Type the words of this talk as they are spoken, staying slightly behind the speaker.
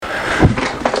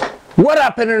What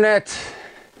up, Internet?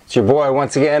 It's your boy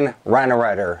once again, Rhino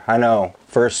Rider. I know,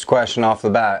 first question off the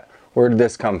bat, where did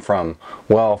this come from?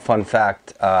 Well, fun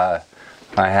fact, I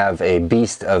have a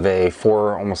beast of a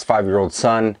 4, almost 5-year-old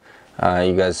son.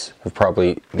 You guys have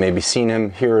probably maybe seen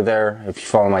him here or there if you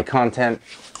follow my content.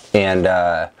 And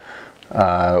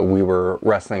we were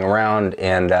wrestling around,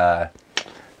 and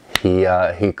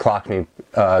he clocked me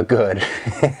good.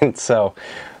 And so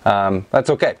that's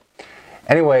okay.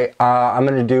 Anyway, I'm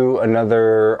going to do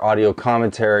another audio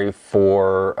commentary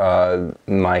for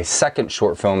my second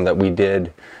short film that we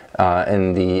did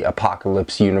in the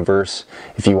Apocalypse universe.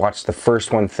 If you watched the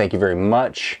first one, thank you very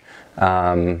much.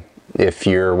 If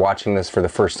you're watching this for the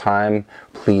first time,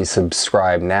 please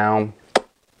subscribe now.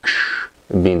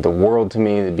 It'd mean the world to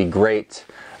me. It'd be great.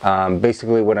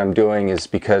 Basically what I'm doing is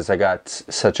because I got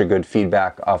such a good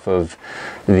feedback off of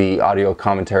the audio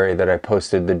commentary that I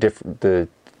posted, the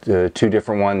two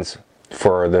different ones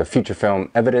for the feature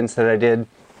film Evidence that I did.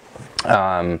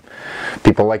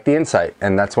 People like the insight,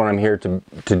 and that's what I'm here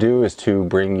to do, is to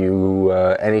bring you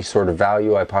any sort of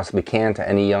value I possibly can to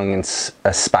any young and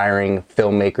aspiring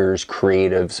filmmakers,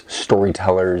 creatives,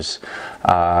 storytellers,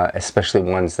 especially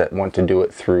ones that want to do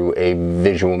it through a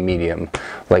visual medium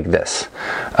like this.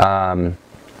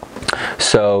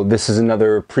 So this is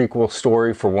another prequel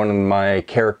story for one of my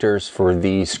characters for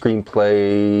the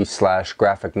screenplay /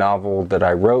 graphic novel that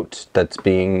I wrote that's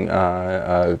being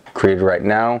created right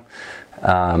now.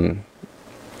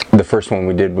 The first one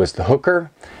we did was The Hooker,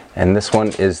 and this one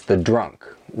is The Drunk.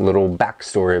 Little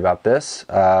backstory about this.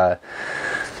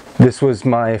 This was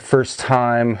my first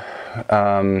time.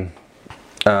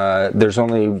 There's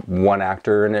only one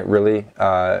actor in it, really.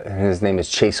 His name is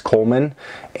Chase Coleman,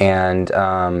 and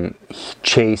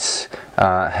Chase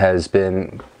has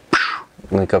been,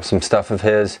 link up some stuff of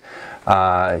his.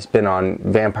 He's been on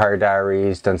Vampire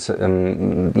Diaries, done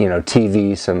some,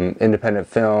 TV, some independent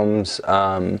films,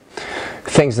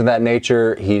 things of that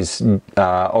nature. He's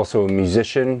also a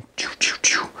musician,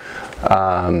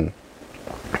 and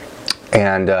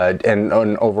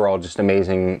an overall just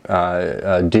amazing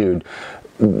dude.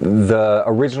 The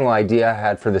original idea I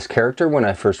had for this character when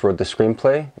I first wrote the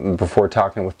screenplay, before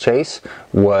talking with Chase,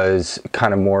 was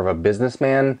kind of more of a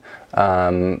businessman,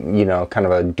 kind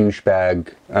of a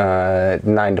douchebag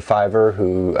 9-to-5er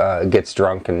who gets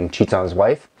drunk and cheats on his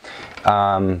wife.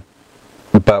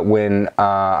 But when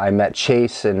I met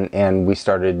Chase and we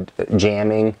started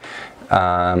jamming,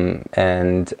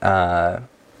 and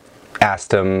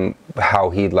asked him how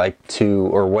he'd like to,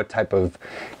 or what type of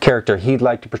character he'd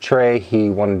like to portray, he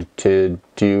wanted to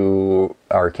do,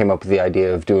 or came up with the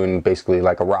idea of doing basically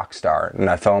like a rock star. And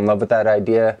I fell in love with that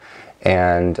idea,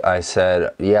 and I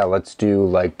said, yeah, let's do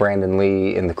like Brandon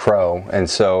Lee in The Crow. And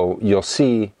so you'll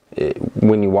see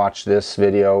when you watch this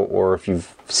video, or if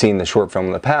you've seen the short film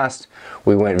in the past,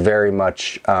 we went very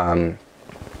much The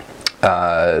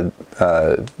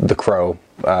Crow,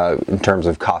 in terms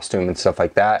of costume and stuff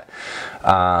like that.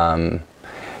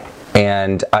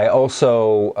 And I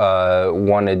also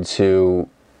wanted to,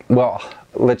 well,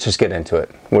 let's just get into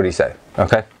it. What do you say?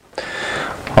 Okay?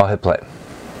 I'll hit play.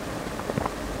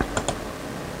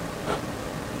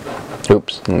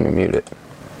 Oops, let me mute it.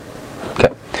 Okay.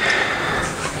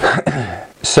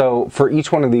 So for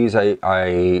each one of these,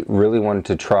 I really wanted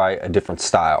to try a different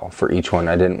style for each one.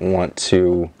 I didn't want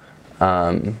to,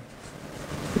 I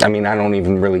don't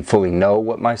even really fully know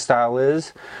what my style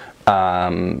is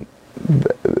in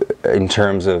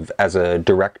terms of as a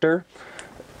director.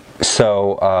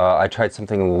 So I tried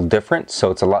something a little different.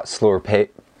 So it's a lot slower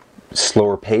paced.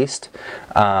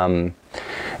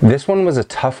 This one was a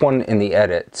tough one in the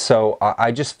edit. So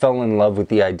I just fell in love with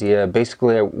the idea.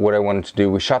 Basically, what I wanted to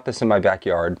do, we shot this in my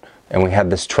backyard, and we had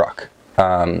this truck.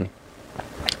 And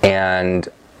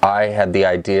I had the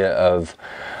idea of,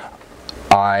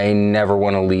 I never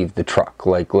want to leave the truck.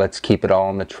 Like, let's keep it all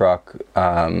in the truck.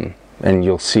 And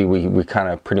you'll see we kind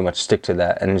of pretty much stick to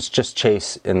that. And it's just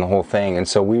Chase in the whole thing. And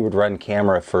so we would run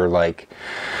camera for like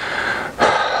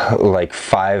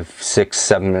 5, 6,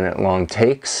 7 minute long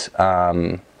takes.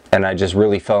 And I just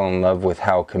really fell in love with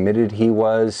how committed he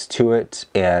was to it.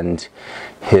 And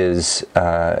his,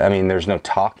 there's no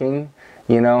talking,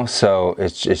 so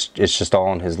it's just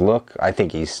all in his look. I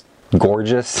think he's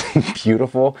gorgeous,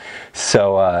 beautiful.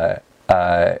 So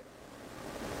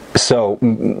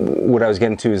what I was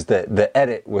getting to is that the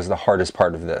edit was the hardest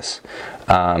part of this,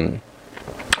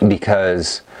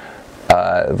 because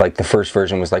like the first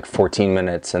version was like 14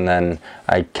 minutes, and then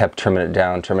I kept trimming it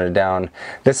down.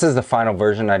 This is the final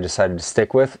version I decided to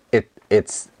stick with.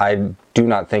 I do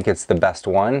not think it's the best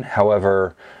one.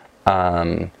 However,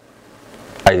 I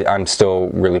I'm still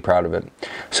really proud of it.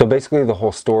 So basically the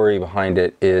whole story behind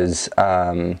it is,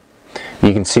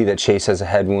 you can see that Chase has a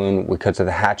head wound. We cut to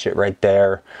the hatchet right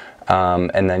there,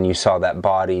 and then you saw that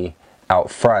body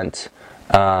out front.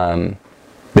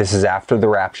 This is after the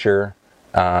rapture.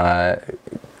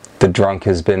 The drunk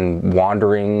has been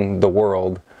wandering the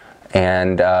world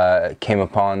and came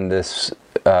upon this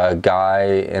guy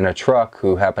in a truck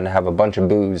who happened to have a bunch of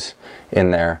booze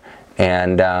in there,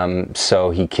 and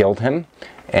so he killed him,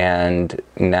 and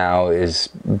now is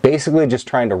basically just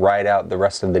trying to ride out the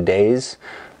rest of the days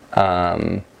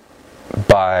by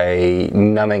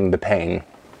numbing the pain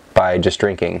by just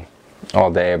drinking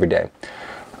all day every day.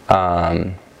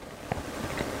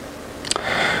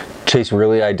 Chase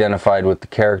really identified with the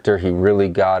character. He really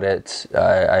got it.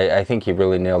 I think he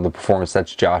really nailed the performance.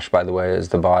 That's Josh, by the way, as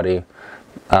the body.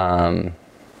 None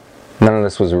of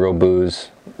this was real booze,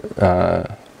 by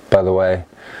the way.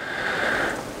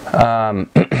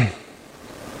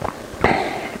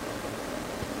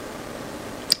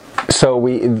 So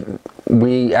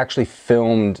we actually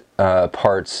filmed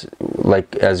parts,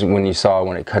 like as when you saw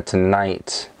when it cut to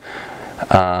night.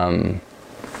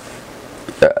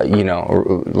 You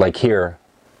know, like here,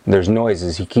 there's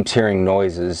noises. He keeps hearing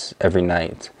noises every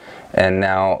night. And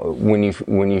now, when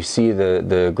you see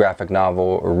the graphic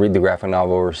novel, or read the graphic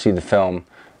novel, or see the film,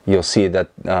 you'll see that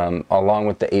along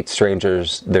with the 8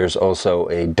 strangers, there's also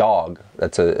a dog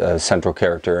that's a central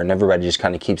character, and everybody just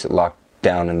kind of keeps it locked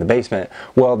down in the basement.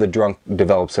 Well, the drunk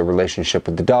develops a relationship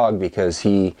with the dog because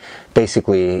he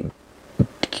basically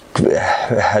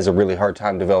has a really hard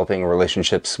time developing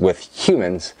relationships with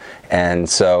humans, and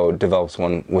so develops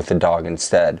one with the dog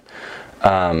instead.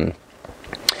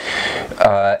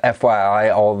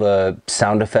 FYI, all the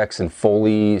sound effects and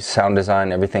Foley sound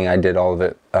design, everything, I did all of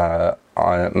it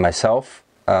on myself,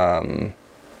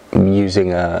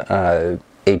 using a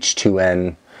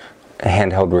H2N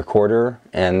handheld recorder,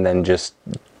 and then just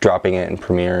dropping it in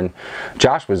Premiere. And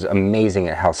Josh was amazing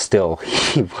at how still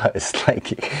he was.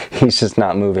 Like, he's just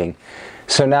not moving.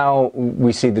 So now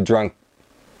we see the drunk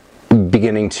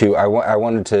beginning to, I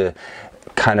wanted to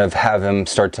kind of have him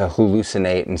start to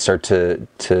hallucinate and start to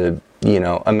you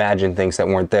know, imagine things that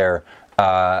weren't there,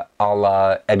 a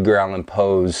la Edgar Allan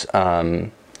Poe's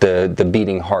the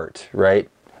beating heart, right?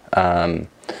 Or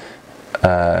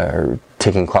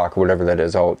ticking clock, or whatever that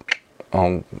is. I'll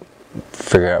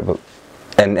figure it out. But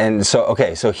and so,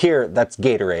 okay, so here, that's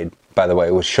Gatorade, by the way,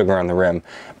 with sugar on the rim.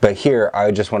 But here, I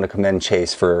just want to commend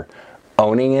Chase for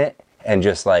owning it and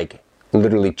just like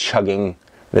literally chugging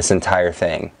this entire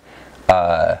thing.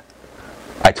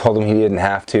 I told him he didn't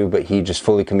have to, but he just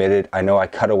fully committed. I know I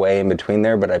cut away in between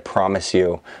there, but I promise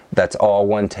you, that's all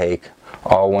one take,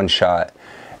 all one shot.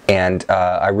 And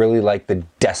I really like the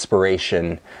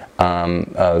desperation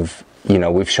of, you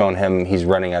know, we've shown him he's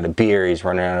running out of beer, he's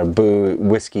running out of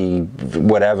whiskey,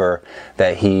 whatever,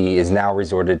 that he is now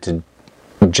resorted to,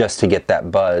 just to get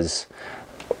that buzz,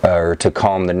 or to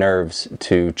calm the nerves,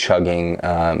 to chugging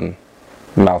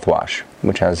mouthwash,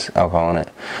 which has alcohol in it.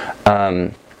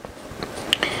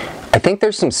 I think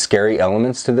there's some scary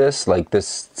elements to this, like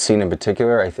this scene in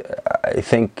particular. I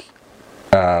think,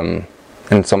 and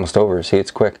it's almost over. See, it's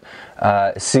quick.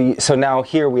 See, so now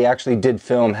here we actually did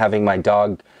film having my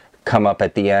dog come up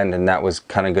at the end, and that was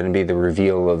kind of going to be the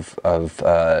reveal of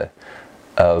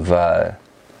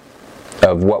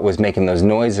what was making those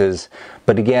noises.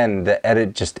 But again, the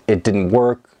edit it didn't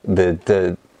work.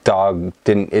 The dog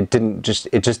it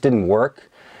just didn't work.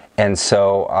 And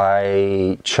so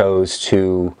I chose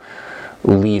to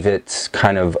leave it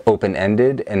kind of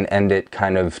open-ended and end it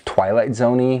kind of Twilight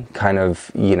Zone-y, kind of,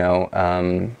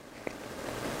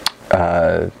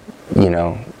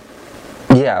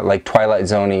 yeah, like Twilight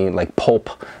Zone-y, like pulp,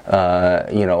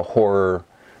 horror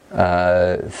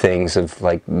things of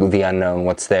like the unknown,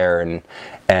 what's there,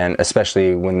 and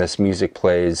especially when this music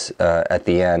plays at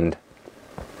the end.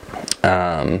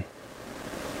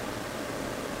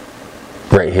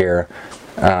 Right here,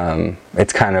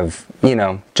 it's kind of,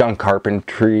 John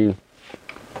Carpentry,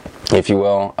 if you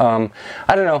will. I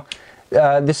don't know.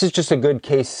 This is just a good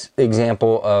case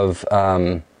example of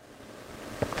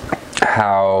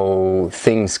how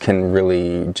things can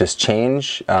really just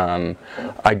change. I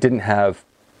didn't have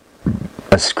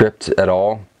a script at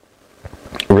all,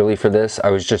 really, for this. I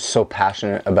was just so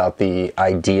passionate about the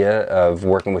idea of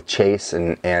working with Chase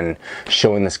and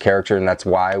showing this character, and that's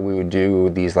why we would do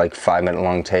these like 5-minute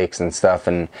long takes and stuff,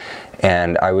 and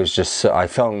I was just I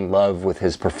fell in love with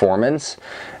his performance,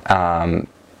 and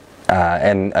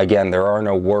again, there are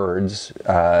no words,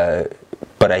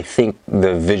 but I think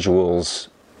the visuals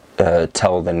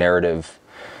tell the narrative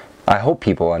I hope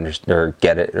people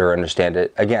get it or understand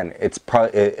it. Again, it's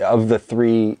probably, of the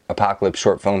 3 apocalypse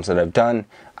short films that I've done,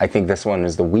 I think this one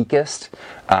is the weakest.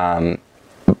 But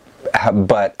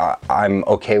I'm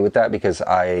okay with that because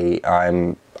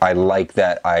I like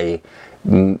that I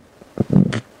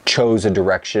chose a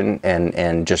direction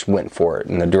and just went for it.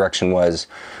 And the direction was,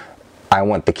 I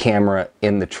want the camera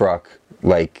in the truck,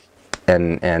 like,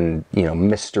 and you know,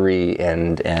 mystery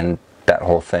and that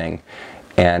whole thing,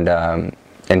 and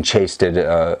Chase did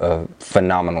a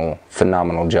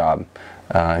phenomenal job.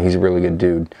 He's a really good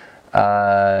dude.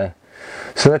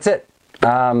 So that's it.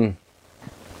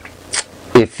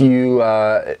 If you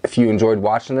enjoyed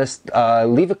watching this,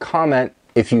 leave a comment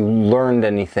if you learned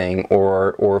anything,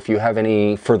 or if you have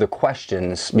any further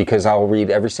questions, because I'll read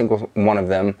every single one of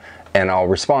them and I'll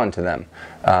respond to them.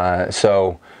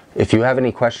 So if you have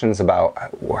any questions about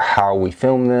how we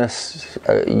film this,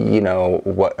 you know,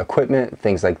 what equipment,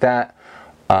 things like that,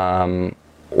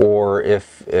 or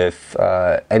if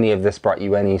any of this brought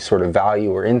you any sort of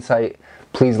value or insight,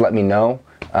 please let me know.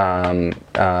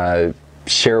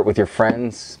 Share it with your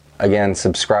friends. Again,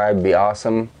 subscribe, be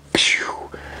awesome.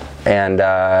 And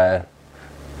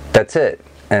that's it.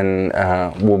 And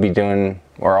we'll be doing,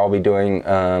 or I'll be doing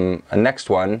a next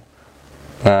one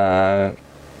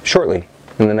shortly,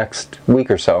 in the next week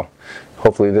or so.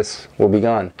 Hopefully this will be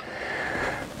gone.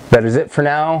 That is it for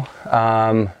now.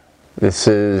 This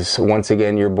is once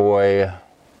again your boy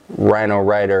Rhino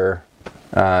Rider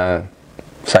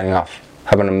signing off.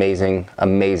 Have an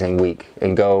amazing week,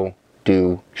 and go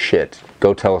do shit.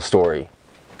 Go tell a story.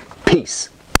 Peace.